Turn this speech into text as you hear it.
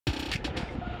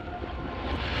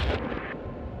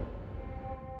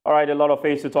All right, a lot of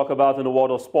things to talk about in the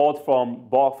world of sport, from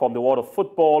the world of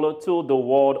football to the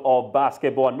world of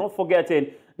basketball. And not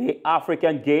forgetting the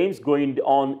African Games going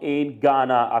on in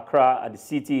Ghana, Accra, at the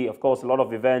city. Of course, a lot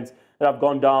of events that have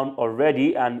gone down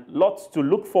already and lots to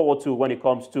look forward to when it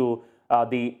comes to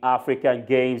the African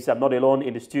Games. I'm not alone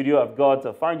in the studio. I've got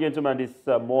a fine gentleman this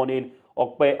morning,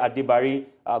 Otto Addo.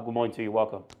 Good morning to you.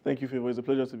 Welcome. Thank you, Favor. It's a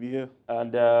pleasure to be here.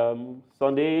 And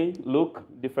Sunday look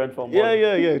different from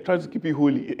Yeah. Trying to keep it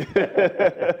holy.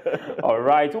 All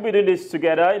right. We'll be doing this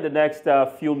together in the next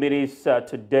few minutes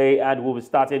today, and we'll be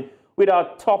starting with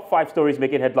our top 5 stories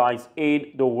making headlines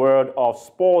in the world of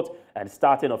sport, and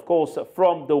starting, of course,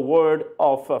 from the world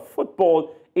of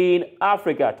football in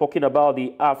Africa, talking about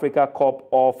the Africa Cup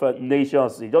of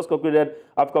Nations. It just concluded.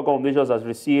 Africa Cup of Nations has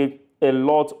received a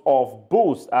lot of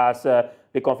boost as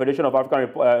the Confederation of African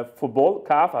Football,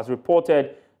 CAF, has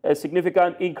reported a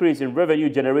significant increase in revenue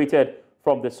generated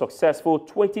from the successful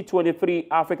 2023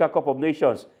 Africa Cup of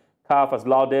Nations. CAF has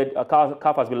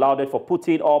been lauded for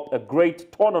putting up a great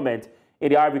tournament in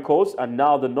the Ivory Coast, and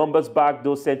now the numbers back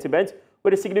those sentiments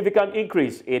with a significant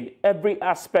increase in every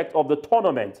aspect of the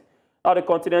tournament. Now, the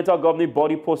Continental Governing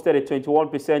Body posted a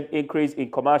 21% increase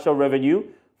in commercial revenue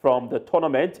from the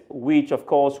tournament, which, of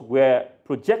course, were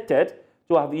projected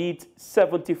to have hit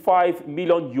 $75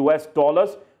 million US,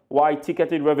 while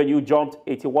ticketing revenue jumped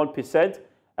 81%.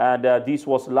 And this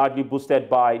was largely boosted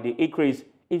by the increase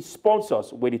in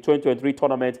sponsors, with the 2023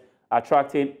 tournament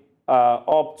attracting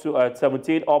up to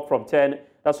 17, up from 10,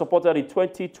 that supported the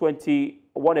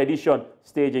 2021 edition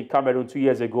stage in Cameroon 2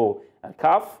 years ago. And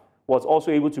CAF was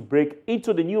also able to break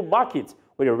into the new market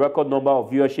with a record number of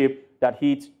viewership that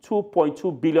hit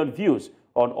 2.2 billion views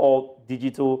on all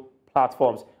digital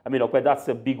platforms. I mean, okay, that's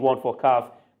a big one for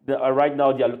CAF. Right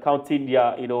now, they are counting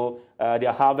their,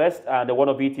 their harvest, and one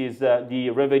of it is the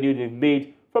revenue they've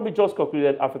made from the just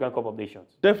concluded African Cup of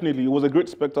Nations. Definitely. It was a great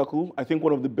spectacle. I think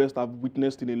one of the best I've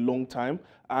witnessed in a long time.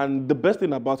 And the best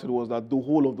thing about it was that the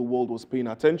whole of the world was paying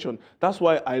attention. That's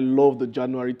why I love the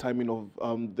January timing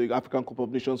of the African Cup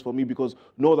of Nations for me, because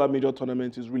no other major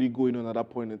tournament is really going on at that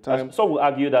point in time. Some will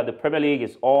argue that the Premier League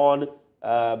is on,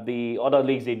 the other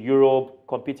leagues in Europe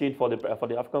competing for the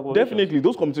African Cup of Nations. Definitely,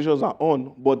 those competitions are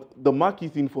on, but the marquee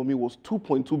thing for me was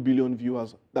 2.2 billion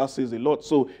viewers. That says a lot.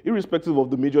 So irrespective of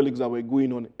the major leagues that were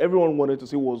going on, everyone wanted to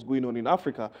see what was going on in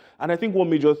Africa. And I think one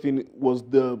major thing was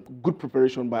the good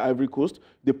preparation by Ivory Coast.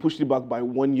 They pushed it back by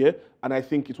 1 year, and I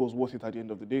think it was worth it at the end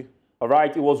of the day. All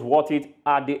right, it was worth it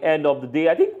at the end of the day.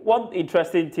 I think one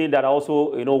interesting thing that I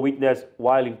also witnessed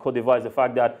while in Cote d'Ivoire is the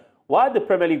fact that while the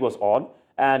Premier League was on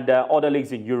and other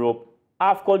leagues in Europe,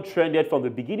 AFCON trended from the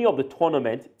beginning of the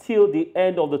tournament till the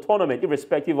end of the tournament,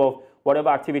 irrespective of whatever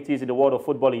activities in the world of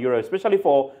football in Europe, especially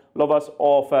for lovers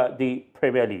of the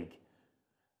Premier League.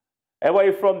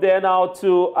 Away from there now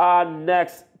to our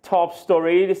next top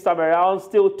story. This time around,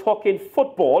 still talking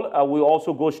football. We'll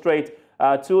also go straight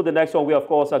to the next one, where, of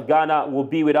course, Ghana will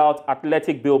be without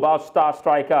Athletic Bilbao star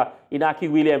striker Inaki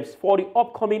Williams for the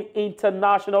upcoming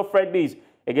international friendlies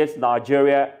against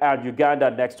Nigeria and Uganda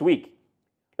next week.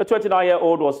 The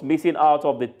 29-year-old was missing out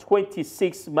of the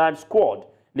 26-man squad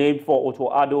named for Otto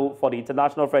Addo for the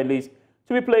international friendlies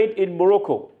to be played in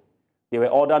Morocco. There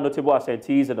were other notable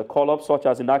absentees in the call-up, such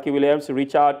as Inaki Williams,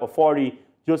 Richard Ofori,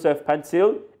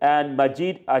 Paintsil, and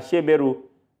Majeed Ashimeru.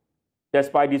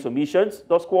 Despite these omissions,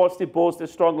 the squad still boasts a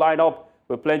strong lineup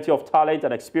with plenty of talent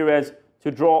and experience to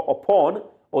draw upon.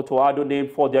 Otto Addo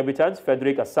named 4 debutants: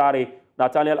 Frederick Asare,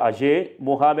 Nathaniel Adjei,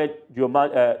 Mohammed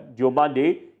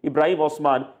Diomande, Ibrahim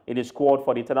Osman in his squad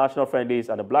for the international friendlies,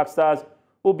 and the Black Stars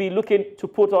will be looking to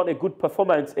put on a good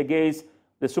performance against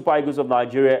the Super Eagles of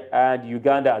Nigeria and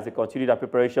Uganda as they continue their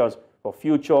preparations for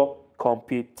future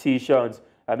competitions.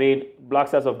 I mean, Black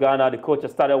Stars of Ghana, the coach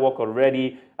has started work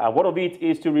already, and one of it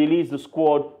is to release the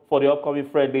squad for the upcoming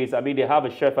friendlies. I mean, they have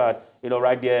a shepherd,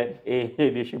 right there in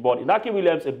the shipboard. Inaki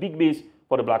Williams, a big miss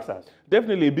for the Black Stars.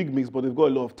 Definitely a big mix, but they've got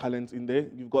a lot of talent in there.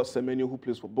 You've got Semenyo, who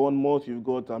plays for Bournemouth. You've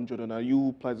got Jordan Ayew,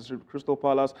 who plays at Crystal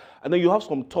Palace. And then you have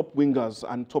some top wingers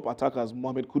and top attackers.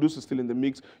 Mohamed Kudus is still in the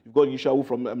mix. You've got Yishawu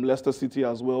from Leicester City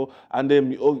as well. And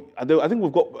then I think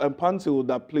we've got Paintsil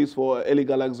that plays for LA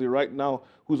Galaxy right now,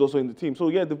 who's also in the team. So,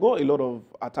 yeah, they've got a lot of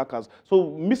attackers.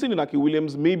 So, missing Inaki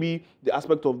Williams, maybe the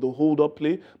aspect of the hold-up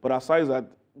play, but aside that,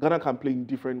 Ghana can play in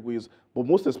different ways, but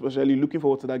most especially looking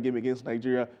forward to that game against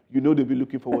Nigeria. They'll be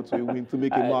looking forward to a win to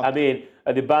make a mark. I mean,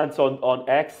 the bans on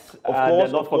X,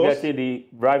 and not forgetting the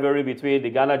rivalry between the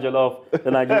Ghana Jollof, the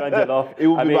Nigerian Jollof. It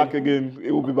will be back again.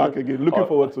 It will be back again. Looking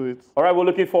forward to it. All right, we're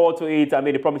looking forward to it. I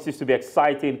mean, it promises to be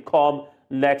exciting come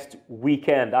next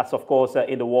weekend. That's, of course,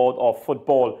 in the world of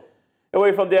football.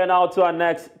 Away from there now to our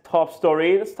next top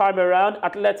story. This time around,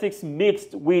 athletics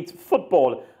mixed with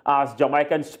football as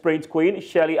Jamaican sprint queen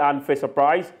Shirley-Ann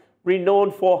Fraser-Pryce,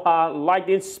 renowned for her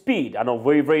lightning speed and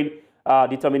unwavering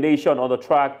determination on the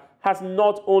track, has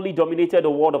not only dominated the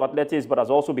world of athletics but has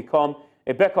also become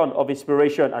a beacon of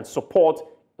inspiration and support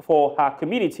for her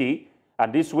community.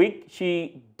 And this week,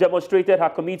 she demonstrated her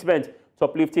commitment to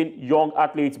uplifting young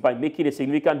athletes by making a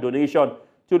significant donation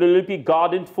to the Olympic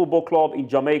Gardens Football Club in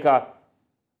Jamaica.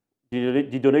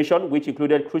 The donation, which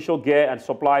included crucial gear and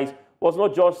supplies, was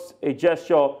not just a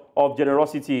gesture of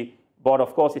generosity, but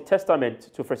of course a testament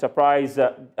to Fraser-Pryce's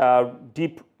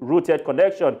deep-rooted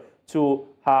connection to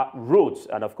her roots.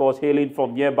 And of course, hailing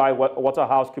from nearby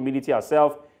Waterhouse community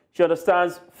herself, she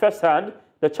understands firsthand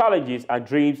the challenges and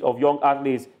dreams of young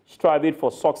athletes striving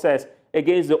for success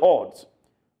against the odds.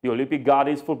 The Olympic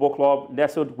Gardens Football Club,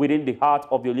 nestled within the heart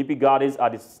of the Olympic Gardens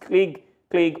at the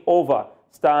Cling Over,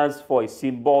 stands for a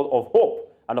symbol of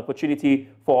hope and opportunity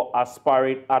for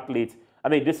aspiring athletes. I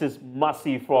mean, this is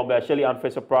massive from Shirley-Ann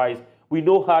Fraser-Pryce. We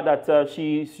know her that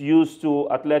she's used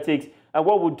to athletics, and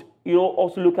what would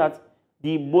also look at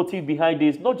the motive behind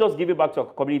this, not just giving back to our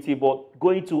community, but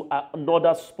going to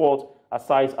another sport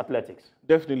aside athletics.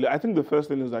 Definitely. I think the first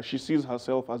thing is that she sees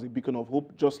herself as a beacon of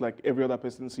hope, just like every other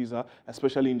person sees her,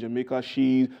 especially in Jamaica.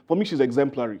 For me, she's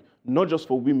exemplary, not just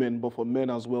for women, but for men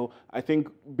as well. I think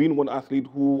being one athlete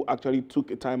who actually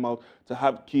took a time out to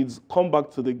have kids come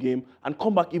back to the game and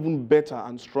come back even better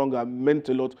and stronger meant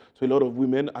a lot to a lot of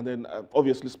women, and then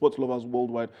obviously sports lovers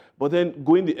worldwide. But then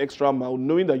going the extra mile,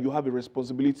 knowing that you have a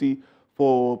responsibility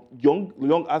for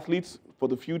young athletes for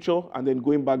the future, and then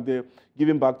going back there,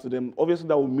 giving back to them. Obviously,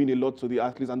 that will mean a lot to the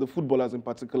athletes and the footballers in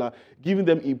particular, giving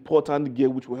them important gear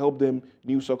which will help them,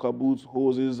 new soccer boots,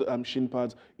 hoses, shin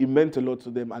pads. It meant a lot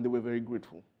to them, and they were very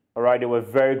grateful. All right, they were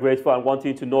very grateful, and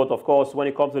wanting to note, of course, when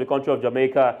it comes to the country of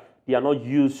Jamaica, they are not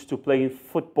used to playing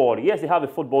football. Yes, they have a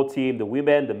football team, the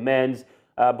women, the men's,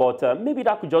 but maybe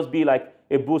that could just be like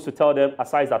a boost to tell them,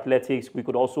 aside athletics, we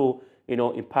could also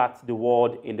impact the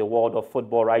world in the world of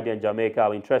football right there in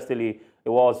Jamaica. Interestingly, it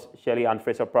was Shirley-Ann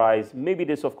Fraser-Pryce. Maybe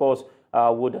this, of course,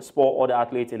 would spur other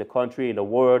athletes in the country, in the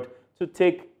world, to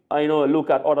take a look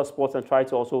at other sports and try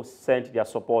to also send their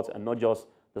support and not just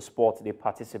the sport they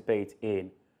participate in.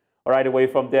 All right, away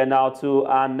from there now to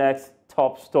our next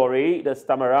top story. This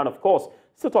time around, of course,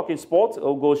 still talking sports.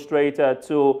 We'll go straight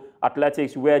to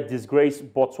athletics, where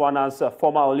disgraced Botswana's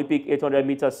former Olympic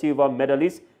 800-meter silver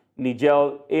medalist,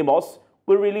 Amos,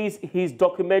 will release his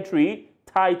documentary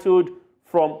titled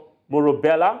From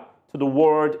Morobela to the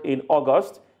World in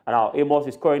August. And now Amos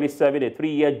is currently serving a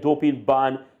 3-year doping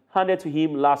ban handed to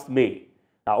him last May.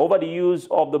 Now, over the use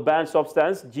of the banned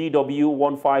substance,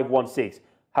 GW1516,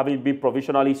 having been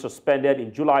provisionally suspended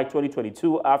in July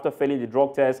 2022 after failing the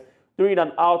drug test during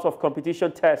an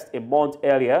out-of-competition test a month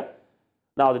earlier.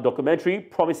 Now, the documentary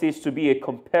promises to be a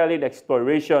compelling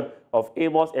exploration of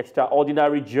Amos'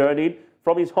 extraordinary journey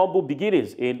from his humble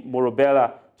beginnings in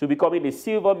Morobela to becoming a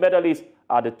silver medalist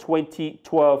at the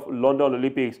 2012 London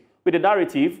Olympics, with a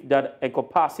narrative that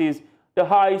encompasses the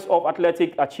highs of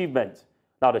athletic achievement.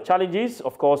 Now, the challenges,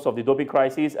 of course, of the doping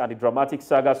crisis and the dramatic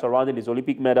saga surrounding his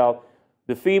Olympic medal,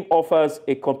 the film offers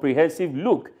a comprehensive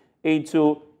look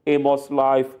into Amos'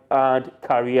 life and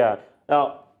career.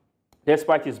 Now,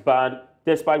 despite his ban,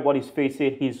 despite what he's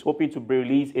facing, he's hoping to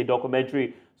release a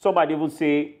documentary. Some might even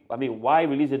say, I mean, why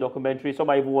release a documentary? Some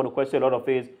might even want to question a lot of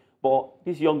things. But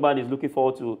this young man is looking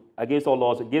forward to, against all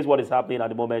odds, against what is happening at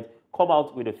the moment, come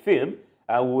out with a film.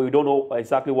 And we don't know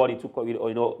exactly what it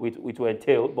will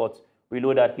entail, but we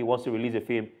know that he wants to release a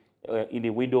film in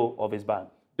the window of his ban.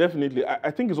 Definitely.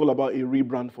 I think it's all about a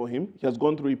rebrand for him. He has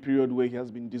gone through a period where he has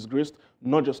been disgraced,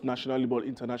 not just nationally, but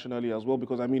internationally as well.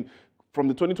 Because, I mean, from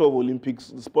the 2012 Olympics,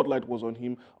 the spotlight was on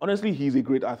him. Honestly, he's a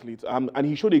great athlete. And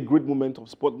he showed a great moment of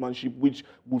sportsmanship, which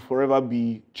will forever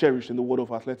be cherished in the world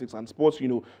of athletics and sports.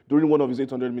 During one of his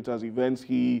 800 meters events,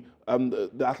 the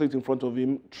athlete in front of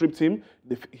him tripped him.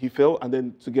 He fell, and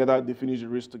then together, they finished the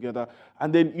race together.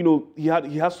 And then, he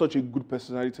has such a good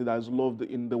personality that is loved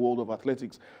in the world of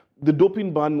athletics. The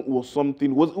doping ban was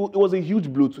something, it was a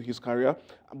huge blow to his career.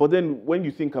 But then when you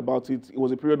think about it, it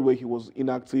was a period where he was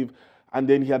inactive, and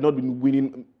then he had not been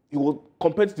winning, he was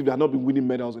competitive, he had not been winning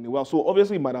medals in a while. So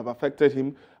obviously it might have affected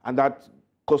him, and that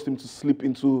caused him to slip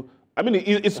into, I mean,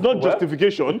 it's not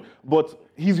justification, but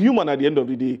he's human at the end of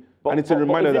the day. And it's a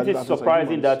reminder that it's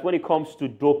surprising that when it comes to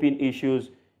doping issues,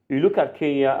 you look at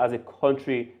Kenya as a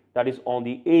country that is on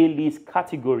the A-list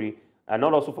category, and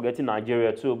not also forgetting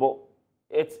Nigeria too, but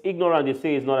it's ignorant, they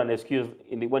say it's not an excuse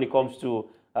when it comes to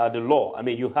the law. I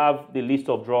mean, you have the list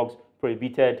of drugs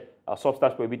prohibited a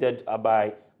substance prohibited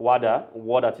by WADA,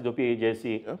 World Anti-Doping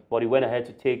Agency, but he went ahead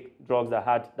to take drugs that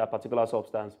had that particular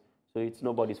substance. So it's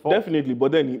nobody's fault. Definitely,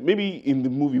 but then maybe in the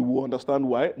movie we'll understand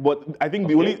why. But I think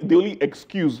the only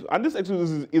excuse, and this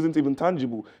excuse isn't even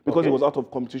tangible because it was out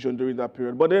of competition during that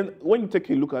period. But then when you take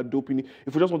a look at doping,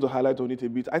 if we just want to highlight on it a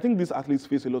bit, I think these athletes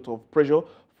face a lot of pressure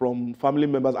from family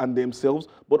members and themselves,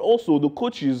 but also the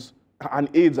coaches and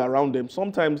aides around them.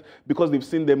 Sometimes because they've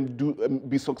seen them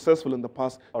be successful in the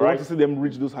past, they want to see them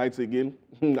reach those heights again,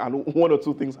 and one or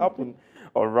two things happen.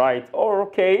 All right.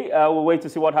 Okay. We'll wait to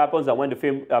see what happens, and when the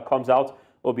film comes out,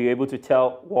 we'll be able to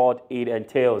tell what it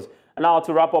entails. And now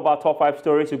to wrap up our top 5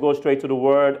 stories, we go straight to the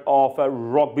world of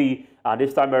rugby. And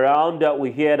this time around,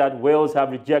 we hear that Wales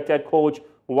have rejected coach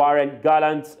Warren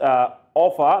Gallant's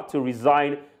offer to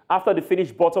resign after they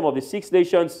finished bottom of the Six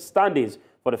Nations standings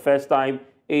for the first time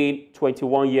in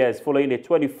 21 years, following a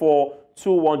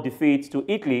 24-2-1 defeat to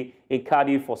Italy in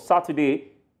Cardiff for Saturday.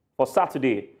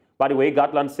 By the way,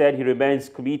 Gatland said he remains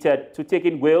committed to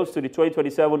taking Wales to the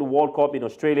 2027 World Cup in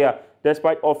Australia,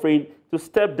 despite offering to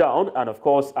step down. And of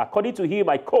course, according to him,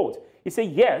 I quote, he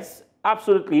said, "Yes,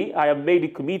 absolutely, I have made the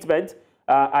commitment.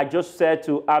 I just said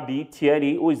to Abby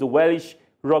Tierney, who is the Welsh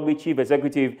rugby chief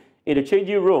executive, in the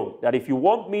changing room, that if you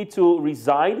want me to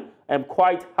resign, I'm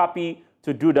quite happy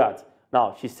to do that."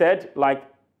 Now, she said, like,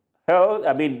 hell,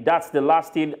 I mean, that's the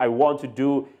last thing I want to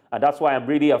do. And that's why I'm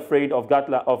really afraid of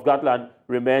Gatland.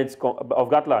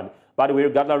 By the way,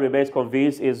 Gatland remains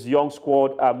convinced his young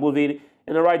squad are moving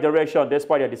in the right direction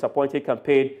despite a disappointing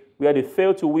campaign where they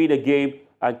failed to win a game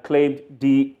and claimed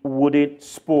the wooden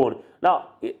spoon. Now,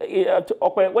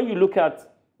 when you look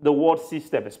at the world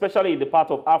system, especially in the part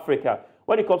of Africa,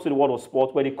 when it comes to the world of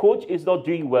sport, when the coach is not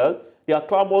doing well, there are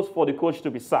clamors for the coach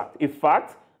to be sacked. In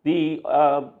fact, the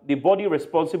body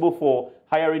responsible for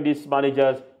hiring these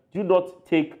managers do not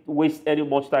waste any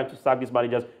much time to sack these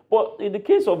managers. But in the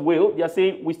case of Wales, they are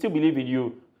saying, we still believe in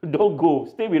you. Don't go.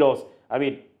 Stay with us. I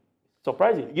mean,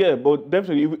 surprising. Yeah, but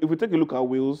definitely, if we take a look at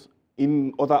Wales,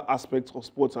 in other aspects of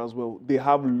sports as well, they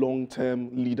have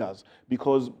long-term leaders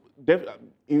because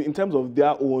in terms of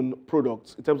their own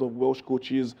products, in terms of Welsh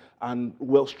coaches and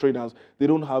Welsh trainers, they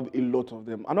don't have a lot of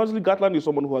them. And honestly, Gatland is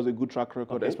someone who has a good track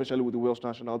record, especially with the Welsh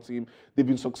national team. They've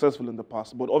been successful in the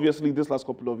past. But obviously, this last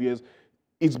couple of years,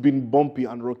 it's been bumpy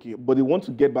and rocky, but they want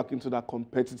to get back into that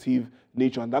competitive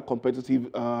nature and that competitive,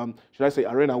 should I say,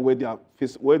 arena where they are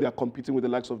competing with the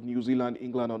likes of New Zealand,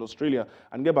 England, and Australia,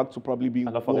 and get back to probably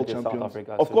being world champions.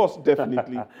 Of course,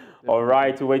 definitely. All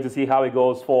right, we'll wait to see how it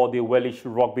goes for the Welsh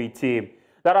rugby team.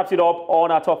 That wraps it up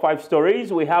on our top 5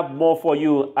 stories. We have more for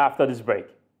you after this break.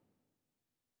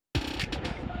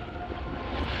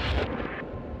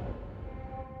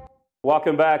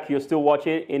 Welcome back. You're still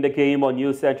watching In the Game on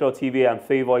News Central TV, and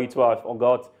favor you to have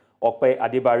got Okpe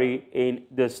Adebari in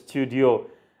the studio.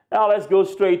 Now let's go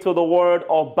straight to the world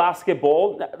of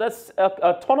basketball. That's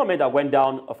a tournament that went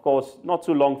down, of course, not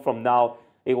too long from now.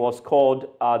 It was called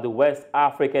the West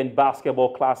African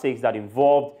Basketball Classics, that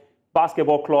involved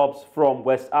basketball clubs from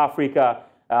West Africa.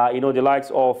 The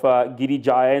likes of Gidi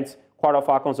Giants, Kwara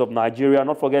Falcons of Nigeria,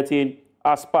 not forgetting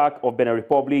Aspak of Benin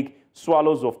Republic,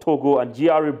 Swallows of Togo, and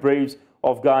GRA Braves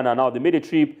of Ghana. Now, they made a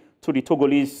trip to the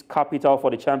Togolese capital for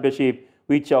the championship,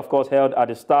 which, of course, held at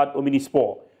the Stade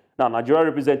Omnisport. Now, Nigeria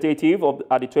representative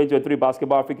at the 2023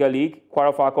 Basketball Africa League,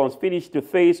 Kwara Falcons, finished the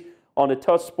phase on the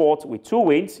third spot with 2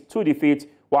 wins, 2 defeats,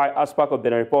 while Aspak of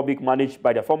Benin Republic, managed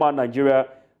by the former Nigeria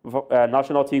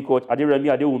national team coach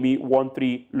Aderemi Adewumi, won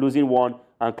 3, losing 1,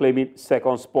 and claiming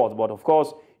second spot. But, of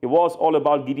course, it was all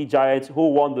about Gidi Giants, who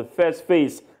won the first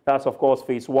phase. That's, of course,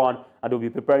 phase 1, and they'll be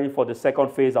preparing for the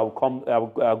second phase that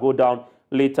will go down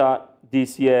later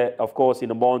this year, of course, in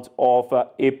the month of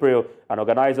April. And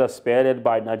organizers, spearheaded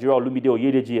by Nigeria Olumide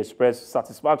Oyedeji, expressed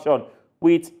satisfaction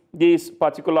with this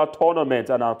particular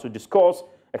tournament. And now to discuss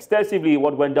extensively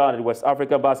what went down at the West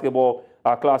African Basketball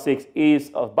Classics is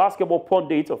a basketball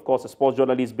pundit, of course, a sports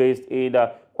journalist based in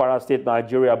Kwara State,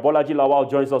 Nigeria. Bolaji Lawal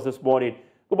joins us this morning.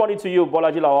 Good morning to you,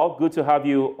 Bolaji Lawal. Good to have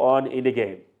you on In the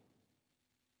Game.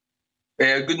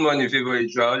 Good morning, Favor.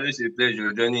 It's always a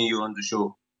pleasure joining you on the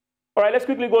show. All right, let's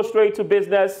quickly go straight to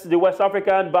business. The West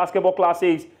African Basketball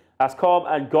Classics has come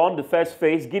and gone, the first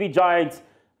phase. Gidi Giants,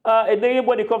 a name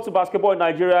when it comes to basketball in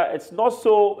Nigeria, it's not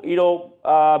so,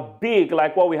 big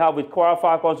like what we have with Kwara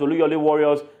Falcons, Oluyole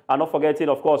Warriors, and not forgetting,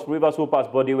 of course, Rivers Hoopers,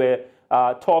 but they were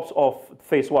tops of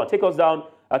phase 1. Take us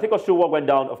through what went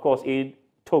down, of course, in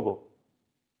Togo.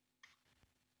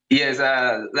 Yes,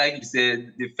 like you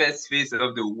said, the first phase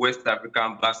of the West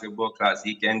African Basketball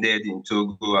Classic ended in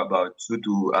Togo about 2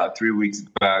 to 3 weeks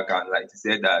back. And like you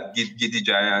said, Gidi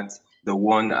Giants they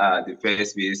won the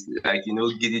first phase. Like,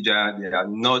 Gidi Giant, they are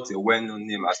not a well-known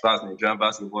name as far as Nigerian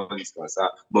basketball is concerned.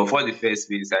 But for the first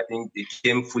phase, I think they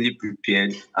came fully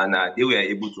prepared, and they were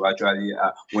able to actually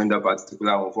win that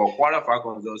particular one. For Kwara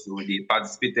Falcons also, they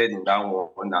participated in that one,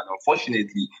 and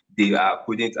unfortunately, they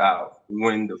couldn't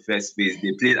win the first phase.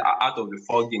 They played out of the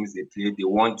 4 games they played, they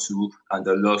won 2 and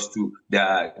they lost 2.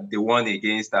 They won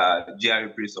against GRA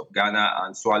Praise of Ghana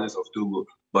and Swallows of Togo,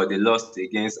 but they lost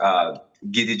against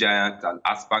Gidi Giants and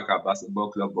Aspak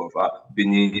Basketball Club of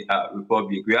Benin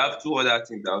Republic. We have 2 other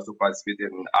teams that also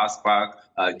participated in Aspak,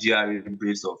 GRA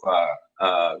Braves of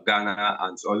Ghana,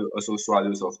 and also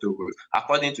Swallows of Togo.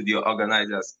 According to the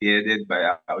organizers, headed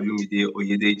by Olumide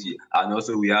Oyedeji, and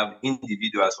also we have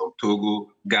individuals from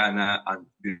Togo, Ghana, and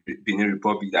Benin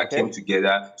Republic that came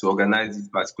together to organize this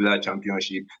particular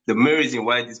championship. The main reason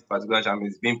why this particular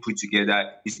championship is being put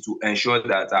together is to ensure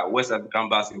that West African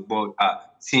basketball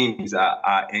teams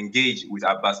are engaged with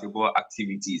our basketball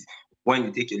activities. When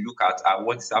you take a look at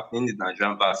what is happening in the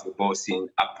Nigerian basketball scene,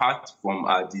 apart from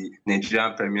the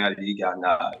Nigerian Premier League and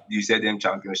the USADM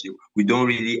Championship, we don't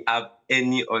really have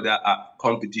any other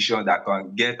competition that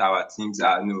can get our teams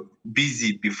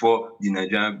busy before the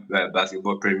Nigerian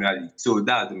Basketball Premier League. So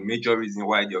that's the major reason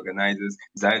why the organizers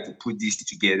decided to put this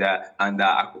together. And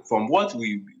from what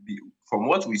we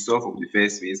saw from the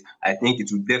first phase, I think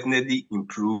it will definitely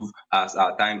improve as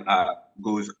our time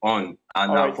goes on.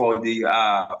 And for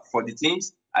the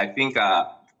teams, I think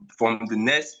from the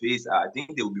next phase, I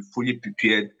think they will be fully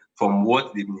prepared from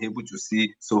what they've been able to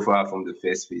see so far from the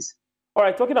first phase. All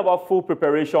right, talking about full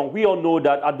preparation, we all know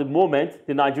that at the moment,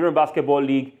 the Nigerian Basketball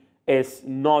League is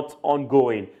not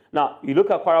ongoing. Now, you look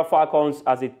at Kwara Falcons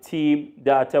as a team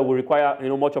that will require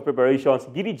much of preparations.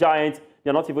 Gidi Giants,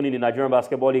 they're not even in the Nigerian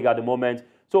Basketball League at the moment.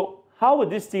 So how will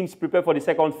these teams prepare for the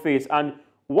second phase? And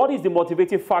what is the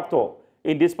motivating factor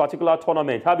in this particular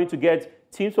tournament? Having to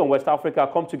get teams from West Africa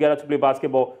come together to play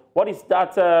basketball. What is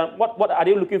that? What are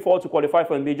they looking forward to qualify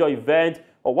for a major event?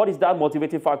 Or what is that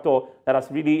motivating factor that has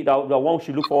really that one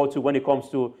should look forward to when it comes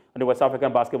to the West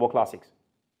African Basketball Classics?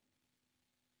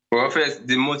 Well, first,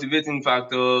 the motivating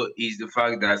factor is the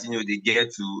fact that they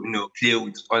get to play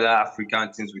with other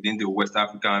African teams within the West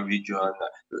African region.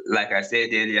 Like I said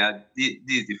earlier, this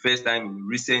is the first time in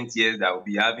recent years that we'll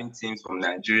be having teams from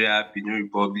Nigeria, Benin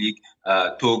Republic,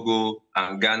 Togo,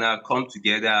 and Ghana come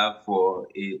together for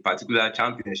a particular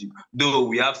championship. Though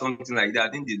we have something like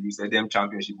that in the USADM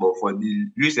Championship, but for the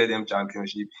USADM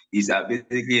Championship is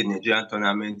basically a Nigerian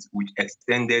tournament with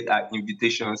extended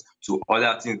invitations to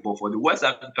other teams. But for the West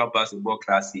African Basketball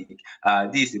Classic,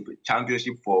 this is a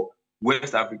championship for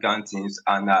West African teams,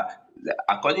 and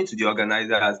according to the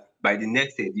organizers, by the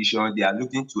next edition, they are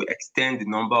looking to extend the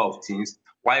number of teams.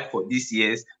 While for this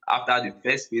year's, after the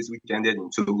first phase, which ended in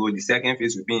Togo, the second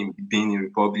phase will be in Benin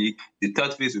Republic, the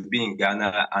third phase will be in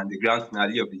Ghana, and the grand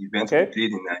finale of the event will be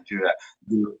played in Nigeria.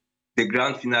 The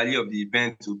grand finale of the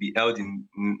event will be held in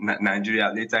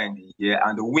Nigeria later in the year,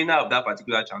 and the winner of that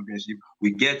particular championship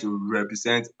will get to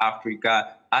represent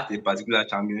Africa at a particular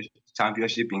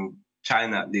championship in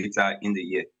China later in the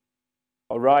year.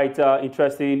 All right,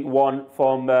 interesting one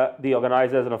from the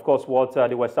organizers, and of course what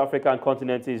the West African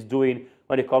continent is doing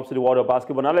when it comes to the world of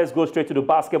basketball. Now let's go straight to the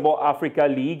Basketball Africa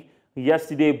League.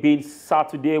 Yesterday being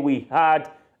Saturday, we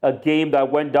had a game that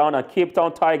went down, and Cape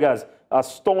Town Tigers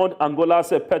stunned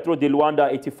Angola's Petro de Luanda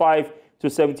 85 to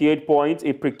 78 points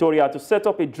in Pretoria to set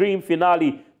up a dream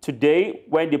finale today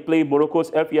when they play Morocco's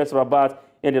FES Rabat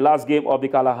in the last game of the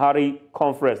Kalahari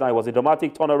Conference. Now, it was a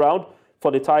dramatic turnaround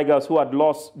for the Tigers, who had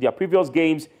lost their previous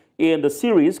games in the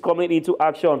series, coming into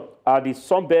action at the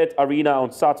Sunbet Arena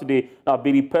on Saturday. Now,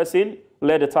 Billy Person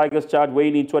led the Tigers charge,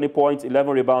 weighing in 20 points,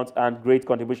 11 rebounds, and great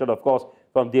contribution, of course,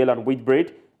 from Dale and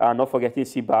Whitbread. And not forgetting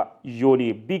Siba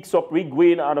Yoni. Big big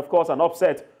win, and of course, an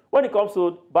upset when it comes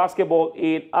to basketball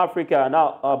in Africa.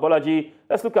 Now, Bolaji,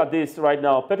 let's look at this right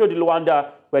now. Petro de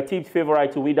Luanda were team's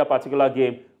favorite to win that particular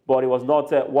game, but it was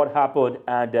not what happened,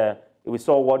 and we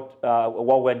saw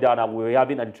what went down, and we're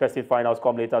having an interesting finals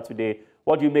come later today.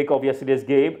 What do you make of yesterday's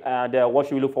game, and what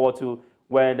should we look forward to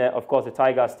when, of course, the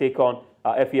Tigers take on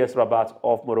FES Rabat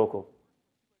of Morocco?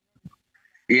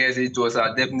 Yes, it was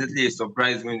definitely a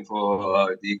surprise win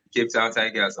for the Cape Town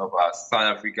Tigers of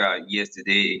South Africa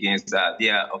yesterday against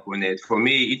their opponent. For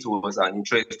me, it was an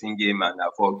interesting game, and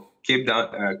for Cape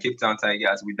Town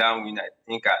Tigers, with that win, I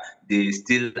think they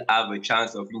still have a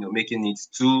chance of making it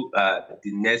to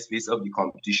the next phase of the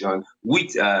competition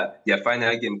with their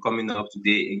final game coming up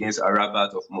today against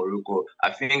Rabat of Morocco.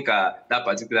 I think that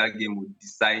particular game would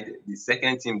decide the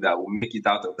second team that will make it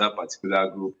out of that particular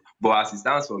group. But as it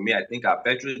stands for me, I think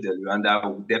Petro de Luanda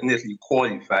will definitely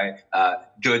qualify,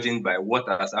 judging by what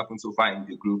has happened so far in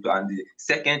the group. And the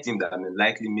second team that may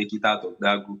likely make it out of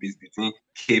that group is between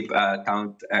Cape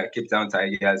Town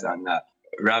Tigers and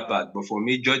Rabat. But for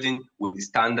me, judging with the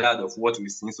standard of what we've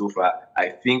seen so far, I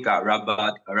think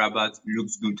Rabat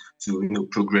looks good to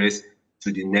progress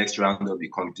to the next round of the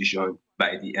competition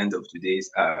by the end of today's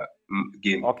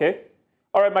game. Okay.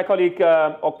 All right, my colleague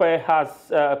Okpe has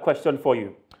a question for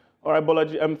you. All right,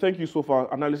 Bolaji, thank you so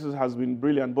far. Analysis has been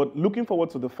brilliant. But looking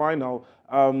forward to the final,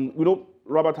 we know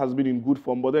Rabat has been in good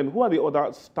form, but then who are the other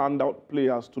standout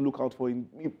players to look out for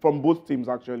from both teams,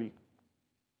 actually?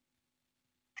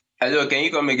 Hello, can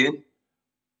you come again?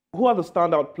 Who are the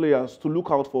standout players to look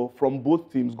out for from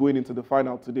both teams going into the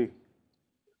final today?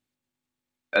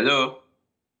 Hello?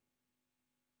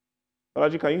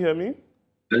 Bolaji, can you hear me?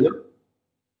 Hello?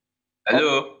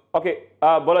 Hello? Okay,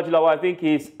 Bolaji Lawa, I think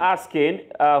he's asking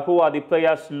who are the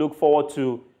players to look forward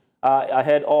to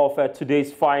ahead of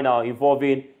today's final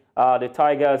involving the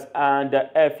Tigers and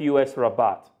FUS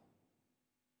Rabat.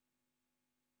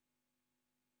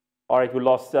 All right, we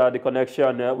lost the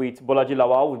connection with Bolaji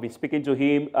Lawal. We've been speaking to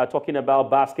him, talking about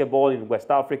basketball in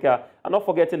West Africa, and not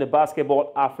forgetting the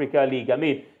Basketball Africa League. I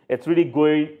mean, it's really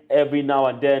going every now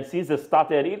and then. Since it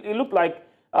started, it looked like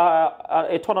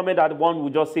a tournament that one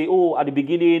would just say, oh, at the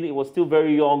beginning, it was still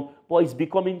very young, but it's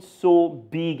becoming so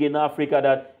big in Africa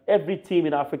that every team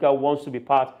in Africa wants to be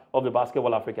part of the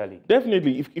Basketball Africa League.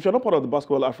 Definitely. If you're not part of the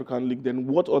Basketball African League, then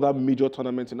what other major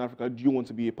tournaments in Africa do you want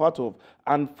to be a part of?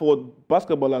 And for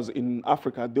basketballers in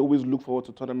Africa, they always look forward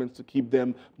to tournaments to keep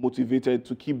them motivated,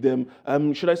 to keep them,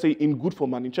 should I say, in good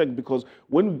form and in check. Because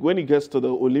when it gets to the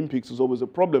Olympics, it's always a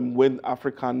problem when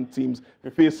African teams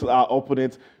face our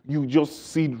opponents. You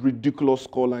just see ridiculous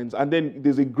scorelines. And then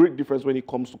there's a great difference when it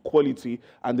comes to quality.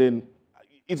 And then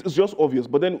it's just obvious.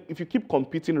 But then if you keep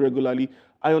competing regularly,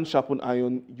 iron sharpen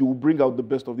iron, you will bring out the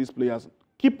best of these players.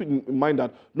 Keep in mind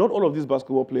that not all of these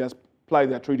basketball players ply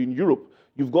their trade in Europe.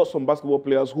 You've got some basketball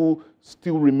players who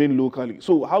still remain locally.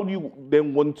 So how do you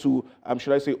then want to,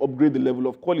 should I say, upgrade the level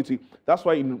of quality? That's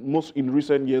why in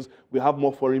recent years, we have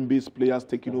more foreign-based players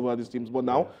taking over these teams. But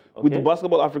now, with the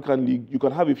Basketball African League, you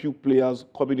can have a few players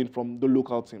coming in from the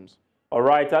local teams. All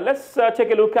right, let's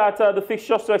take a look at the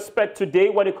fixtures to expect today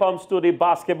when it comes to the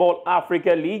Basketball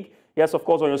Africa League. Yes, of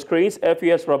course, on your screens,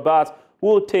 FUS Rabat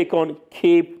will take on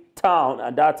Cape Town,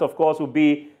 and that, of course, will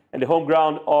be in the home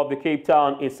ground of the Cape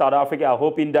Town in South Africa. I'm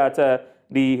hoping that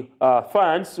the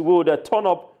fans would turn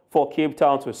up for Cape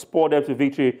Town to support them to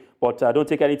victory, but don't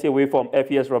take anything away from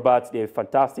FUS Rabat. They're a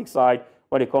fantastic side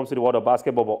when it comes to the world of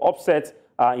basketball, but upsets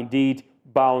are indeed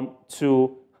bound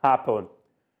to happen.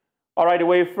 All right,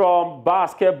 away from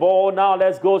basketball, now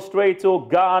let's go straight to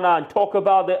Ghana and talk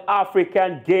about the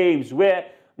African Games, where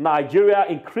Nigeria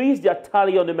increased their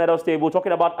tally on the medals table.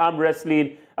 Talking about arm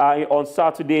wrestling on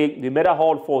Saturday, the medal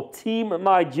haul for Team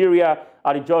Nigeria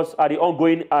at the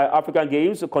ongoing African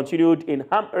Games continued in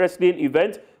arm wrestling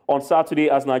event on Saturday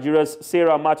as Nigeria's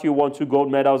Sarah Matthew won 2 gold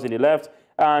medals in the left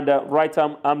and right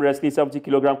arm wrestling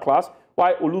 70-kilogram class,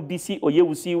 while Olubisi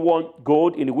Oyewusi won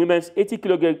gold in the women's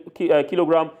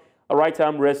 80-kilogram right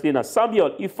arm wrestling, and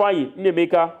Samuel Ifeanyi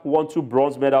Nnemeka won 2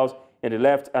 bronze medals in the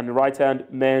left and the right hand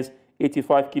men's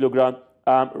 85-kilogram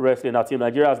arm wrestling. Our team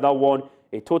Nigeria has now won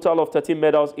a total of 13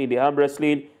 medals in the arm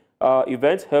wrestling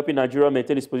event, helping Nigeria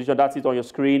maintain its position. That's it on your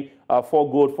screen. 4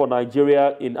 gold for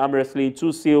Nigeria in arm wrestling,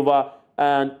 2 silver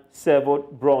and 7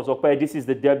 bronze. Okay, this is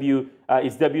the debut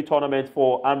tournament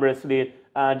for arm wrestling,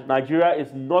 and Nigeria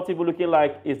is not even looking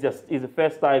like it's the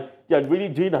first time. They're really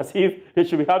doing as if they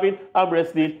should be having arm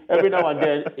wrestling every now and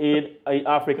then in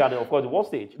Africa and, of course, the world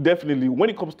stage. Definitely. When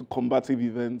it comes to combative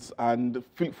events and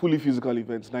fully physical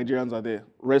events, Nigerians are there.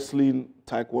 Wrestling,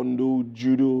 taekwondo,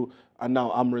 judo, and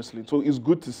now arm wrestling. So it's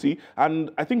good to see.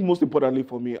 And I think most importantly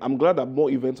for me, I'm glad that more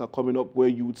events are coming up where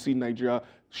you would see Nigeria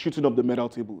shooting up the medal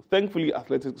table. Thankfully,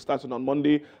 athletics starting on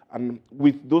Monday, and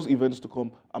with those events to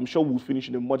come, I'm sure we'll finish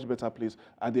in a much better place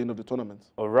at the end of the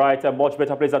tournament. All right, a much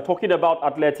better place. And talking about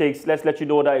athletics, let's let you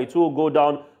know that it will go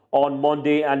down on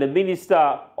Monday, and the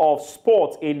Minister of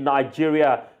Sport in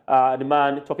Nigeria, the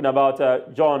man talking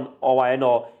about John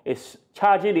Owaeno, is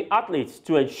charging the athletes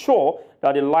to ensure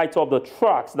that they light up the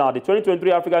tracks. Now, the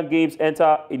 2023 African Games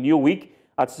enter a new week.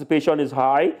 Anticipation is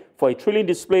high for a thrilling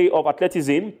display of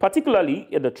athleticism, particularly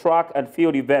in the track and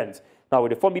field events. Now,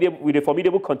 with a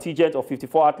formidable contingent of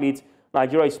 54 athletes,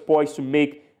 Nigeria is poised to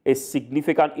make a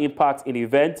significant impact in the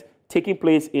event taking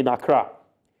place in Accra.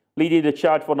 Leading the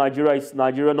charge for Nigeria is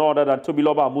Nigeria no other than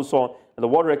Tobiloba Amusan, and the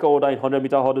world record holder in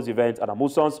 100-meter hurdles event. And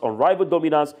Amusan's unrivaled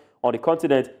dominance on the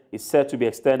continent is set to be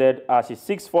extended as she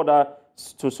seeks further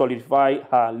to solidify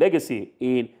her legacy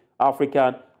in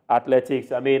African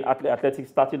athletics. I mean, athletics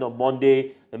starting on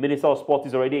Monday. The Minister of Sport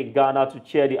is already in Ghana to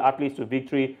cheer the athletes to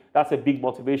victory. That's a big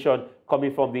motivation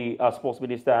coming from the Sports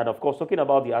Minister. And, of course, talking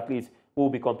about the athletes who will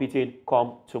be competing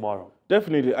come tomorrow.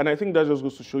 Definitely. And I think that just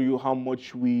goes to show you how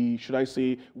much we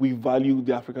value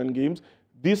the African Games.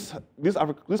 This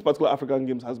particular African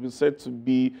Games has been said to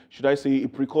be, should I say, a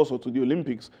precursor to the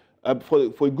Olympics.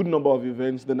 For a good number of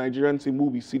events, the Nigerian team will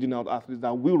be seeding out athletes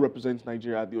that will represent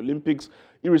Nigeria at the Olympics,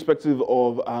 irrespective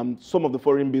of some of the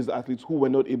foreign-based athletes who were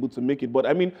not able to make it. But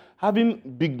I mean, having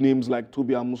big names like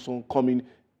Tobi Amusan coming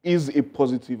is a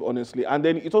positive, honestly. And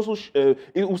then it also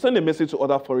it will send a message to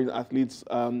other foreign athletes,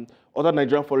 other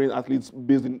Nigerian foreign athletes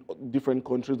based in different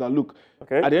countries that, look,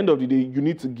 at the end of the day, you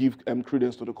need to give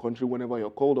credence to the country whenever you're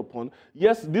called upon.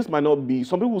 Yes, this might not be,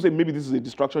 some people will say maybe this is a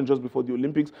distraction just before the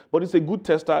Olympics, but it's a good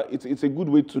tester. It's a good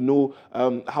way to know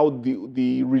how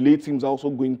the relay teams are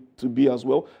also going to be as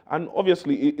well. And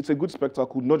obviously, it's a good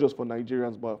spectacle, not just for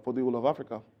Nigerians, but for the whole of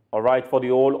Africa. All right, for the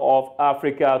whole of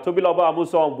Africa. Tobiloba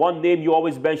Amusan, one name you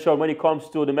always mention when it comes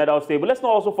to the medal table. Let's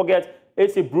not also forget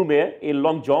Ese Brume in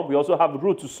long jump. We also have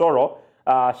Ruth Soro.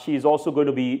 She's also going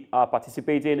to be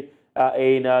participating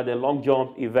in the long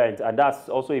jump event. And that's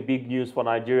also a big news for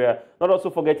Nigeria. Not also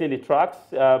forgetting the tracks.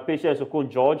 Patience Okun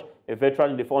George, a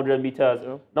veteran in the 400 meters.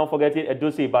 Yeah. Not forgetting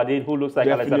Edusi Badin, who looks like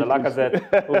Alexander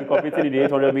Lacazette, who will be competing in the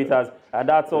 800 meters. And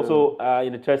that's also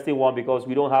an interesting one because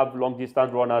we don't have long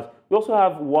distance runners. We also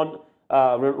have one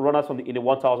runners in the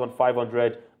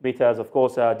 1,500 meters. Of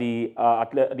course, the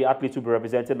athletes will be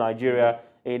representing Nigeria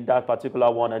in that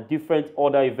particular one. And different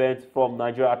other events from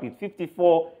Nigeria athletes.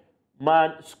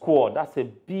 54-man squad. That's a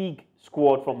big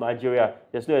squad from Nigeria.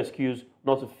 There's no excuse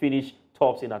not to finish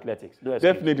tops in athletics. No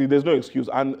excuse. Definitely, there's no excuse.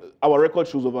 And our record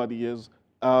shows over the years,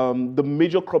 the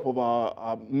major crop of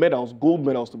our medals, gold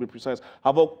medals to be precise,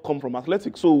 have all come from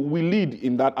athletics. So we lead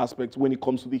in that aspect when it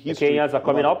comes to the history. The Kenyans are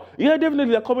coming up? Yeah,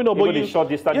 definitely, they're coming up. Even the short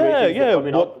distance races are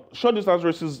coming up. Short distance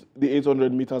races, the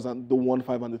 800 meters and the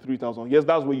 1,500 and the 3,000. Yes,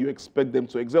 that's where you expect them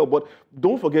to excel. But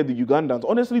don't forget the Ugandans.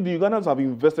 Honestly, the Ugandans have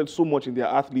invested so much in their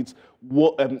athletes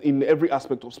in every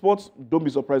aspect of sports. Don't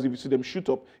be surprised if you see them shoot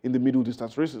up in the middle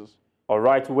distance races. All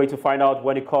right, wait to find out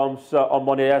when it comes on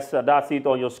Monday. Yes, that's it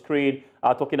on your screen.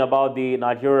 Talking about the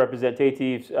Nigeria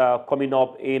representatives coming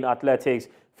up in athletics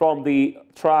from the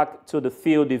track to the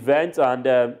field event.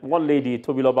 And one lady,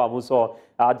 Tobiloba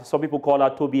Amusan, some people call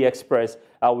her Tobi Express.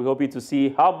 We're hoping to see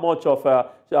how much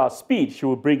of speed she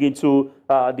will bring into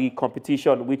the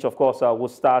competition, which, of course, will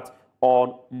start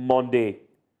on Monday.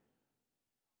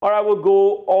 All right, we'll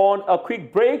go on a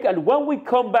quick break, and when we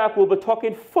come back, we'll be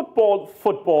talking football,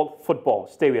 football, football.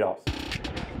 Stay with us.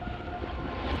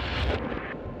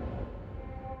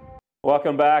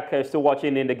 Welcome back. Still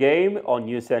watching In the Game on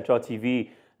News Central TV.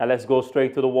 And let's go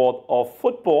straight to the world of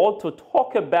football to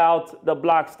talk about the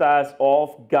Black Stars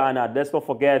of Ghana. Let's not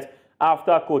forget,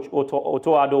 after Coach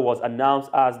Otto Addo was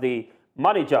announced as the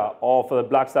manager of the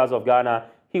Black Stars of Ghana,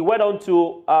 he went on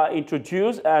to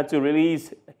introduce and to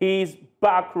release his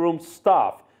backroom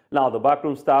staff. Now, the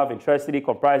backroom staff, interestingly,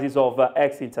 comprises of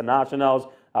ex-internationals,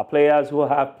 players who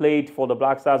have played for the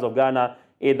Black Stars of Ghana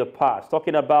in the past.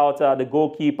 Talking about the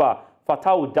goalkeeper,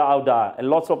 Fatau Dauda, and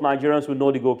lots of Nigerians who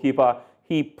know the goalkeeper.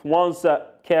 He once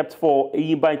kept for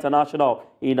Iyimba International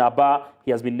in Aba.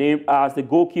 He has been named as the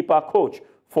goalkeeper coach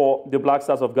for the Black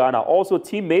Stars of Ghana. Also,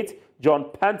 teammate John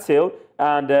Paintsil,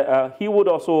 and he would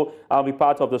also be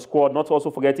part of the squad. Not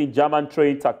also forgetting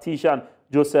German-trained tactician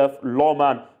Joseph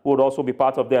Lohmann would also be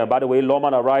part of them. By the way,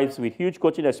 Lohmann arrives with huge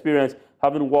coaching experience,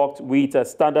 having worked with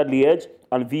Standard Liège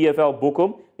and VfL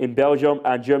Bochum in Belgium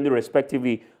and Germany,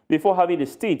 respectively, before having a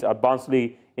stint at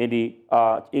Barnsley in the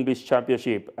English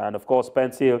Championship. And, of course,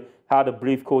 Paintsil had a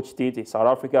brief coach stint in South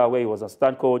Africa, where he was a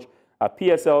stand coach at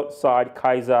PSL side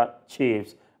Kaiser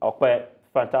Chiefs. A quite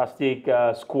fantastic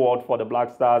squad for the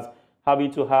Black Stars, having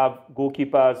to have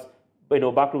goalkeepers,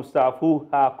 backroom staff who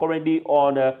are currently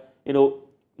on,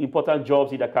 important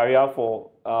jobs in their career. For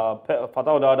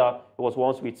Fatau Dauda, who was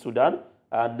once with Sudan,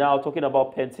 and now talking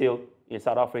about Paintsil in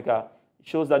South Africa. It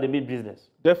shows that they mean business.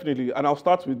 Definitely, and I'll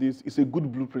start with this. It's a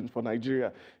good blueprint for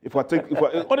Nigeria.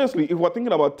 Honestly, if we're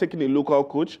thinking about taking a local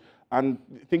coach and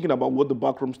thinking about what the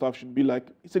backroom staff should be like,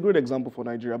 it's a great example for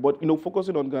Nigeria. But,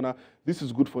 focusing on Ghana, this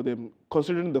is good for them,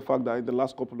 considering the fact that in the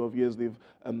last couple of years, they've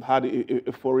had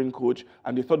a foreign coach,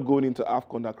 and they thought going into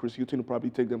AFCON that Chris Hughton would probably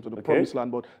take them to the promised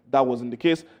land, but that wasn't the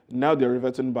case. Now they're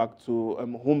reverting back to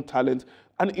home talent.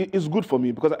 And it's good for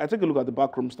me because I take a look at the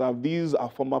backroom staff. These are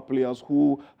former players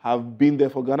who have been there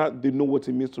for Ghana. They know what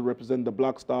it means to represent the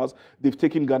Black Stars. They've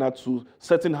taken Ghana to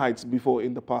certain heights before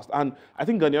in the past. And I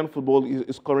think Ghanaian football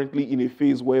is currently in a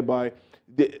phase whereby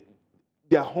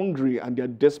they're hungry and they're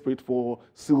desperate for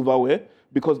silverware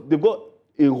because they've got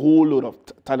a whole lot of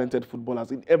talented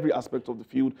footballers in every aspect of the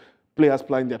field. Players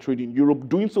plying their trade in Europe,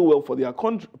 doing so well for their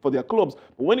clubs.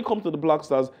 But when it comes to the Black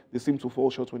Stars, they seem to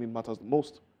fall short when it matters the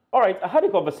most. All right, I had a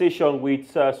conversation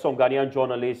with some Ghanaian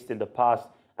journalists in the past,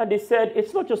 and they said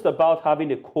it's not just about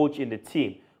having a coach in the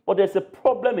team, but there's a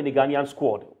problem in the Ghanaian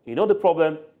squad. You know the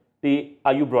problem? The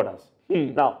Ayew brothers.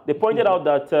 Now, they pointed out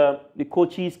that the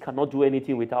coaches cannot do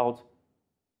anything without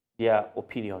their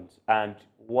opinions and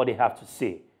what they have to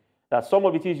say. That some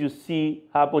of the things you see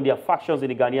happen, there are factions in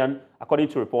the Ghanaian, according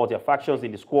to reports, there are factions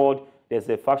in the squad. There's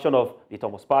a faction of the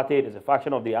Thomas Partey, there's a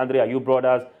faction of the Andre Ayew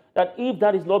brothers. That if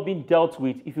that is not being dealt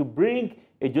with, if you bring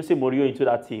a Jose Mourinho into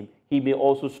that team, he may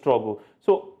also struggle.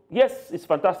 So, yes, it's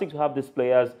fantastic to have these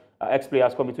players,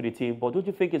 ex-players coming to the team, but don't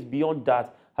you think it's beyond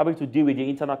that, having to deal with the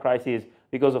internal crisis?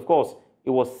 Because, of course, it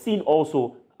was seen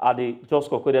also at the just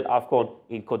concluded AFCON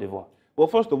in Cote d'Ivoire. Well,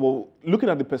 first of all, looking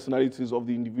at the personalities of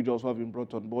the individuals who have been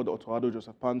brought on board, Otto Addo,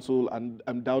 Joseph Paintsil,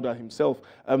 and Dauda himself,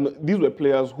 these were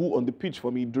players who, on the pitch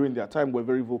for me, during their time, were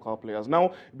very vocal players.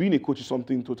 Now, being a coach is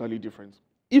something totally different.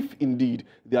 If indeed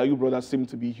the Ayew brothers seem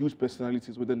to be huge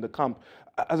personalities within the camp,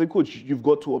 as a coach, you've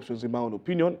got two options, in my own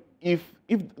opinion. If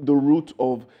the route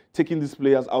of taking these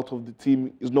players out of the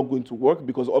team is not going to work,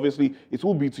 because obviously it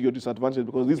will be to your disadvantage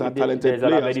because these are talented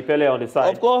players. There's a on the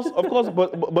side. Of course,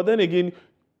 but then again,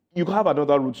 you have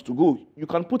another route to go. You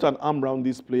can put an arm around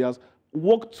these players,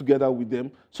 work together with them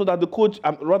so that the coach,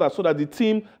 so that the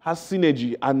team has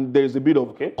synergy and there's a bit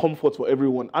of comfort for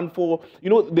everyone. And for,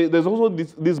 there's also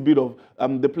this bit of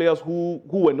the players who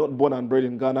were not born and bred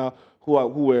in Ghana, who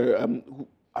were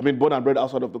born and bred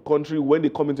outside of the country. When they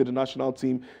come into the national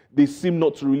team, they seem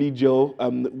not to really gel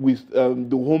with the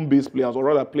home-based players, or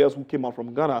rather players who came out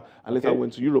from Ghana and later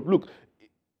went to Europe. Look,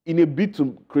 in a bid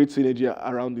to create synergy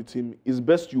around the team, it's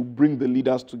best you bring the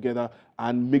leaders together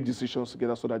and make decisions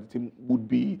together so that the team would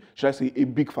be, should I say, a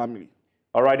big family.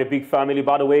 All right, a big family.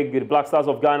 By the way, the Black Stars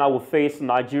of Ghana will face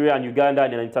Nigeria and Uganda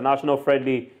in an international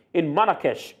friendly in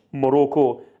Marrakesh,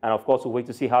 Morocco. And of course, we'll wait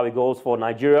to see how it goes for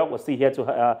Nigeria. We're still here to,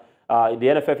 the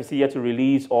NFF is still here to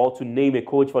release or to name a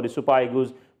coach for the Super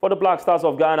Eagles. For the Black Stars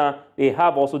of Ghana, they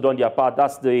have also done their part.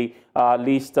 That's the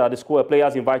list, the squad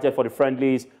players invited for the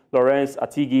friendlies. Lawrence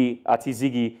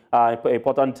Atizigi,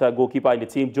 important goalkeeper in the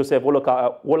team. Joseph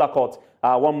Wolakot,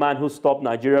 one man who stopped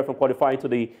Nigeria from qualifying to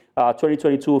the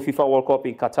 2022 FIFA World Cup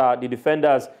in Qatar. The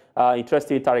defenders,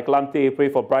 interesting, Tariq Lamptey,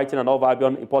 played for Brighton and Hove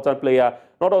Albion, important player.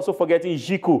 Not also forgetting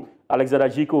Jiku, Alexander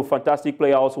Jiku, fantastic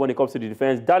player also when it comes to the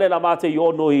defense. Daniel Amate, you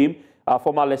all know him,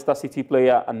 former Leicester City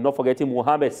player. And not forgetting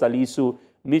Mohamed Salisu.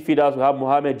 Midfielders, we have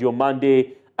Mohammed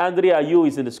Diomande. Andre Ayew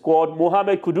is in the squad.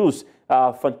 Mohamed Kudus,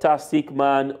 fantastic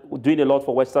man, doing a lot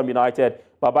for West Ham United.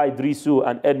 Baba Idrisu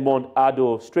and Edmond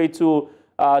Addo. Straight to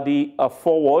the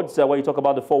forwards. When you talk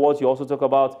about the forwards, you also talk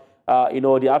about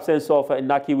the absence of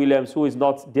Inaki Williams, who is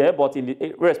not there. But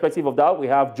irrespective of that, we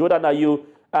have Jordan Ayew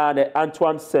and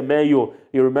Antoine Semenyo.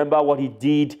 You remember what he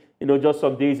did, just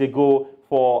some days ago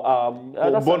for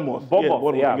Bournemouth.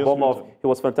 Bournemouth. He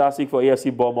was fantastic for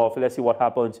AFC Bournemouth. Let's see what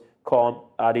happens come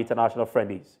the international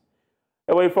friendlies.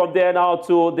 Away from there now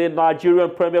to the Nigerian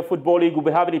Premier Football League. We'll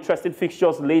be having interesting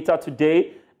fixtures later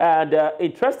today. And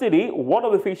interestingly, one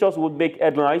of the fixtures would make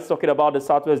headlines, talking about the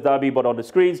Southwest Derby, but on the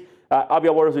screens,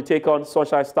 Abia Warriors will take on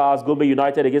Sunshine Stars, Gombe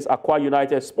United against Akwa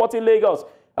United, Sporting Lagos,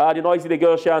 the Noisy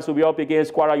Lagosians will be up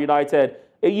against Kwara United,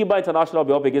 Eyimba International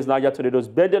will be up against Niger Tornadoes,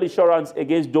 Bendel Insurance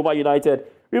against Doma United,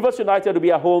 Rivers United will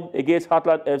be at home against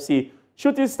Heartland FC,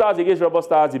 Shooting Stars against Rebel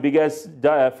Stars, the biggest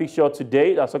fixture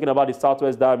today. That's talking about the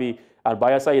Southwest Derby. And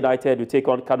Bayelsa United will take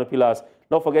on Kano Pillars.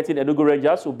 Not forgetting Enugu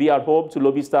Rangers will be at home to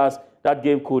Lobby Stars. That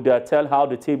game could tell how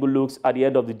the table looks at the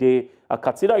end of the day.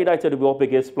 Katsina United will be up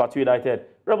against Plateau United.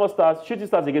 Rebel Stars, Shooting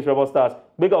Stars against Rebel Stars.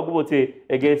 Mega Ogumote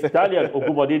against Daniel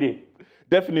Ogumodidi.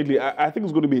 Definitely. I think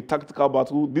it's going to be a tactical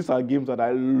battle. These are games that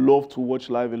I love to watch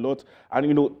live a lot. And,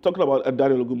 talking about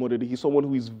Daniel Ogumodidi, he's someone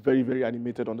who is very, very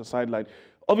animated on the sideline.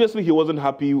 Obviously, he wasn't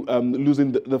happy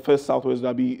losing the first Southwest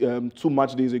Derby 2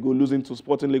 match days ago, losing to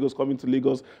Sporting Lagos, coming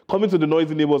to the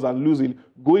Noisy Neighbours and losing.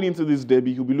 Going into this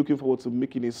derby, he'll be looking forward to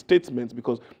making a statement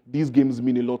because these games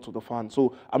mean a lot to the fans.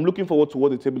 So I'm looking forward to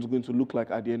what the table is going to look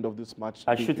like at the end of this match.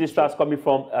 And Shooting Stars coming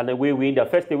from an away win, their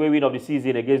first away win of the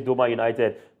season against Doma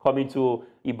United, coming to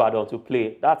Ibadan to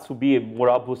play. That would be a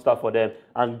moral booster for them.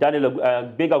 And Daniel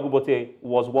Benga Gubote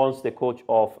was once the coach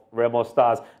of Remo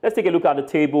Stars. Let's take a look at the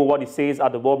table, what it says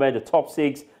at the moment, the top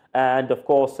 6, and of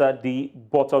course the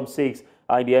bottom 6 in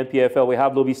the NPFL. We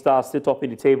have Lobby Stars still top in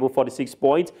the table, 46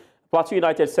 points. Plateau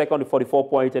United second with 44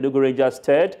 points. Enugu Rangers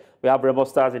third. We have Remo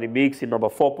Stars in the mix in number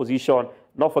 4 position.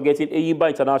 Not forgetting Eyimba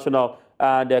International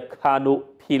and Kano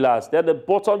Pillars. Then the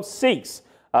bottom 6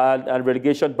 and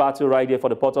relegation battle right there for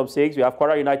the bottom 6. We have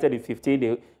Kwara United in 15.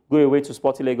 They go away to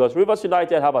Sporting Lagos. Rivers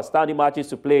United have outstanding matches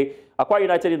to play. Aqua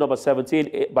United in number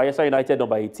 17. Bayelsa United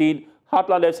number 18.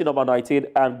 Heartland FC number 19.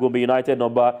 And Gombe United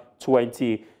number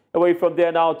 20. Away from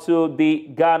there now to the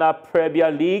Ghana Premier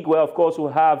League, where of course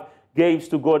we have games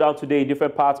to go down today in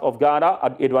different parts of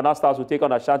Ghana. Edwana Stars will take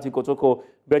on Ashanti Kotoko.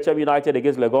 Bechem United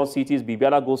against Legon Cities.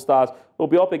 Bibiana Gold Stars will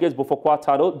be up against Bofokwa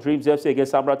Tano. Dreams FC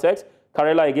against Samratex.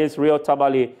 Karela against Real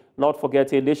Tamale. Not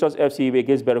forgetting Nations FC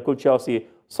against Berekul Chelsea.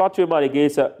 Southwiman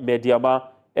against Mediama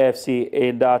FC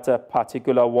in that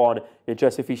particular one.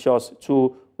 Interesting fixtures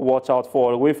to watch out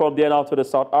for. Away from there now to the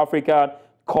South African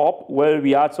Cup, where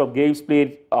we had some games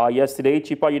played yesterday.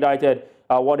 Chippa United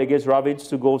won against Ravens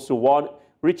 2-1.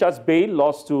 Richards Bay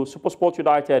lost to Supersport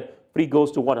United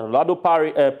 3-1. And Orlando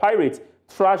Pirates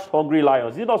trashed Hungry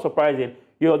Lions. It's not surprising.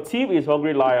 Your team is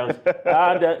Hungry Lions,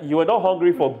 and you were not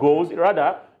hungry for goals.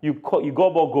 Rather, you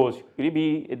got more goals. Could it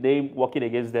be a name working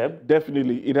against them?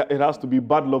 Definitely. It has to be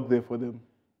bad luck there for them.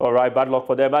 All right, bad luck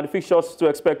for them. And the fixtures to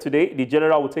expect today. The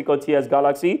General will take on TS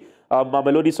Galaxy.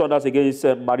 Mamelodi Sundowns against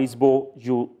Marisbo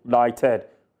United.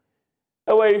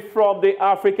 Away from the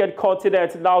African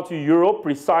continent, now to Europe,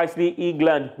 precisely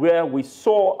England, where we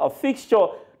saw a fixture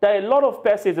that a lot of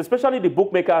persons, especially the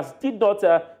bookmakers, did not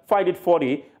find it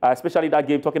funny, especially that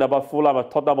game talking about Fulham and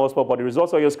Tottenham Hotspur. But the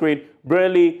results on your screen,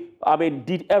 Burnley,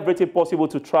 did everything possible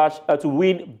to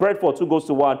win Brentford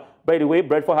 2-1. By the way,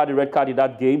 Brentford had a red card in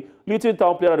that game. Luton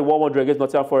Town played at the 1-1 against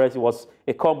Nottingham Forest. It was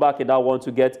a comeback in that one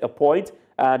to get a point.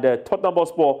 And Tottenham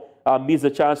Hotspur missed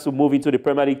the chance to move into the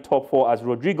Premier League top 4 as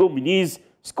Rodrigo Muniz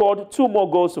scored 2 more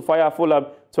goals to fire Fulham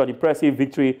to an impressive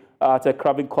victory at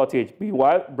Craven Cottage.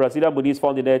 Meanwhile, Brazilian Muniz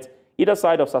found the net either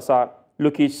side of Sasa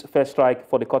Lukic's first strike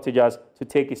for the Cottagers to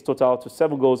take his total to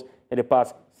 7 goals in the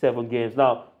past 7 games.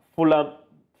 Now, Fulham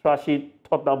trashing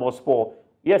Tottenham Hotspur.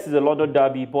 Yes, it's a London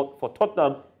derby, but for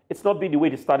Tottenham, it's not been the way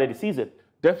they started the season.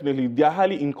 Definitely. They are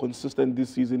highly inconsistent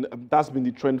this season. That's been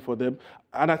the trend for them.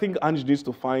 And I think Ange needs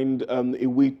to find a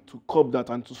way to curb that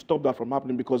and to stop that from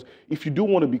happening, because if you do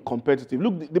want to be competitive,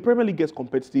 look, the Premier League gets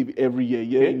competitive every year,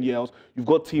 year in, year out. You've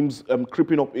got teams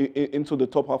creeping up into the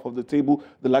top half of the table,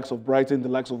 the likes of Brighton, the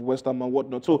likes of West Ham and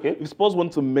whatnot. So if Spurs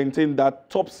want to maintain that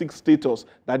top 6 status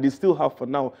that they still have for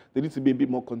now, they need to be a bit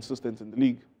more consistent in the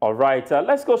league. All right,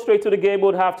 let's go straight to the game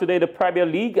we'll have today, the Premier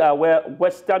League, where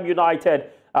West Ham United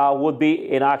would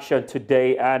be in action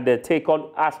today and take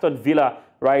on Aston Villa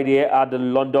right here at the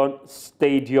London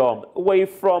Stadium. Away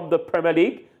from the Premier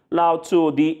League, now to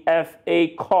the FA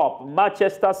Cup.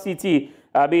 Manchester City,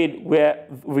 were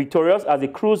victorious as they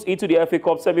cruised into the FA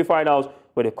Cup semi-finals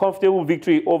with a comfortable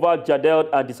victory over Jadel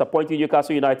and disappointing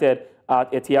Newcastle United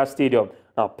at Etihad Stadium.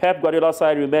 Now, Pep Guardiola's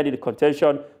side remained in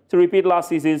contention to repeat last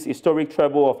season's historic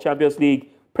treble of Champions League,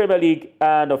 Premier League,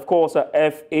 and of course,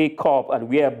 FA Cup. And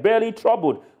we are barely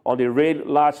troubled on the rain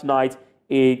last night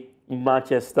in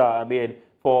Manchester.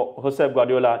 For Josep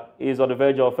Guardiola, he's on the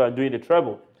verge of doing the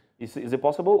treble. Is it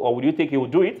possible, or would you think he would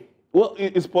do it? Well,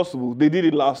 it's possible. They did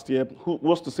it last year. Who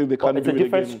was to say they can't do it again? It's a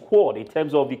different squad in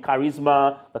terms of the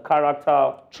charisma, the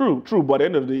character. True. But at the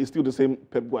end of the day, it's still the same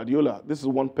Pep Guardiola. This is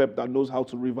one Pep that knows how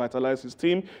to revitalize his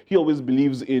team. He always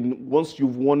believes in, once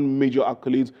you've won major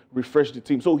accolades, refresh the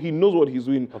team. So he knows what he's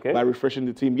doing by refreshing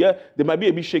the team. Yeah, they might be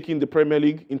a bit shaky in the Premier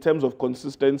League in terms of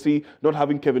consistency. Not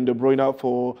having Kevin De Bruyne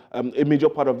for a major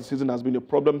part of the season has been a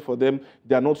problem for them.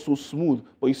 They are not so smooth.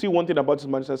 But you see one thing about this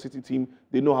Manchester City team,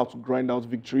 they know how to grind out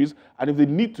victories. And if they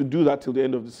need to do that till the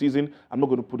end of the season, I'm not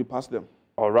going to put it past them.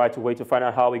 All right, we'll wait to find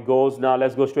out how it goes. Now,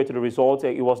 let's go straight to the result.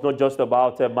 It was not just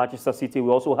about Manchester City. We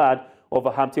also had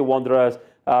Wolverhampton Wanderers.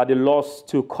 They lost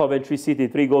to Coventry City,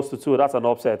 3-2. That's an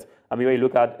upset. When you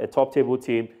look at a top table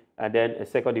team and then a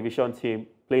second division team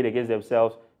playing against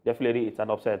themselves, definitely it's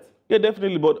an upset. Yeah,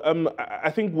 definitely. But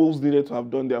I think Wolves needed to have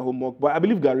done their homework. But I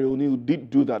believe Gary O'Neill did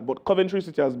do that. But Coventry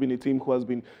City has been a team who has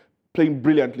been playing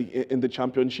brilliantly in the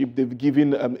championship. They've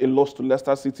given a loss to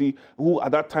Leicester City, who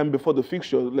at that time before the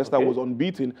fixture, Leicester was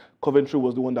unbeaten. Coventry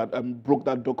was the one that broke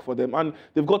that duck for them. And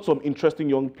they've got some interesting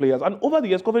young players. And over the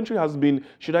years, Coventry has been,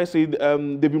 should I say,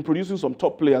 they've been producing some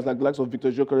top players like the likes of Victor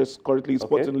Gyökeres, currently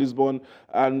Sporting Lisbon.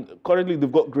 And currently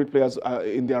they've got great players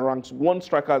in their ranks. One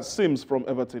striker, Sims from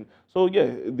Everton. So, yeah,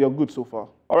 they're good so far.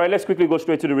 All right, let's quickly go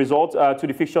straight to the results, to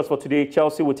the fixtures for today.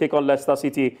 Chelsea will take on Leicester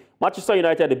City. Manchester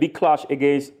United, a big clash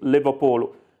against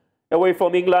Liverpool. Away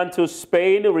from England to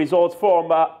Spain, results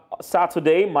from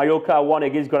Saturday. Mallorca won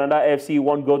against Granada FC,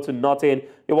 1-0.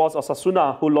 It was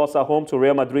Osasuna who lost at home to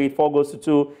Real Madrid,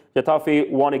 4-2. Getafe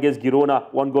won against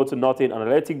Girona, 1-0. And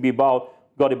Athletic Bilbao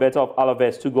got the better of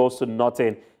Alaves,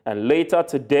 2-0. And later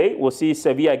today, we'll see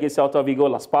Sevilla against Celta Vigo,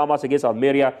 Las Palmas against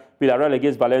Almeria, Villarreal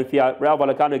against Valencia, Real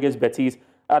Vallecano against Betis.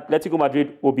 Atletico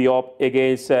Madrid will be up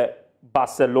against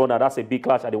Barcelona. That's a big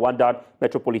clash at the Wanda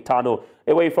Metropolitano.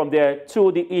 Away from there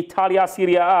to the Italia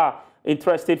Serie A.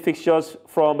 Interesting fixtures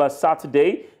from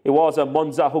Saturday. It was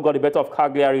Monza who got the better of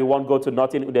Cagliari, 1-0.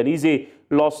 Udinese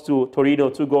lost to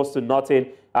Torino,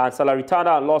 2-0. And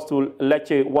Salernitana lost to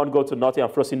Lecce, 1-0.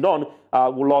 And Frosinone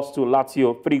who lost to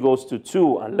Lazio,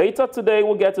 3-2. And later today,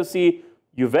 we'll get to see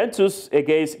Juventus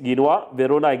against Genoa,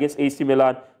 Verona against AC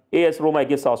Milan, AS Roma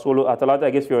against Sassuolo, Atalanta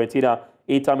against Fiorentina,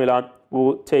 Inter Milan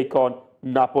will take on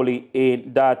Napoli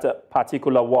in that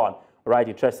particular one. Right,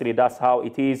 interestingly, that's how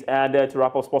it is. And to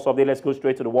wrap up sports update, let's go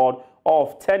straight to the world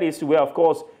of tennis, where, of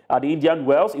course, at the Indian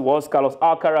Wells, it was Carlos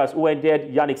Alcaraz who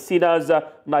ended Yannick Sinner's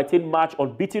 19-match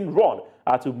unbeaten run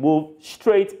to move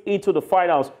straight into the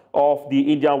finals of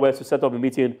the Indian Wells to set up a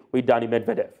meeting with Dani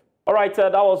Medvedev. All right,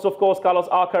 that was, of course, Carlos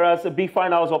Alcaraz. Big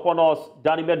finals upon us.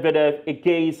 Dani Medvedev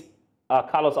against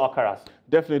Carlos Alcaraz.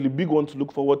 Definitely big one to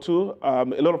look forward to. A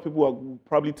lot of people will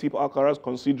probably tip Alcaraz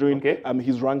considering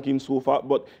his ranking so far.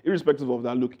 But irrespective of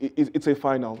that, look, it's a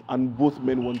final and both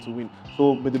men want to win.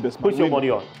 So may the best man win. Put your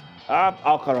money on?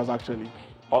 Alcaraz, actually.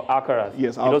 Alcaraz?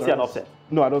 Yes, Alcaraz. You don't see an upset?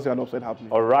 No, I don't see an upset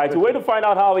happening. All right, we're going to find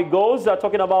out how it goes.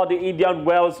 Talking about the Indian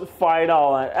Wells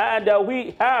final. And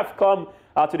we have come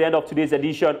to the end of today's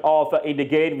edition of In the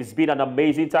Game. It's been an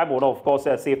amazing time. I want to, of course,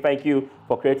 say thank you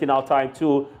for creating our time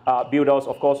to build us,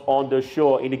 of course, on the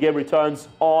show. In the Game returns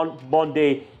on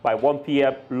Monday by 1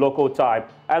 p.m. local time.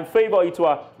 And Favor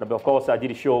Itwa, and of course, I did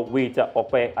the show with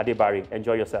Otto Addo.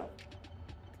 Enjoy yourself.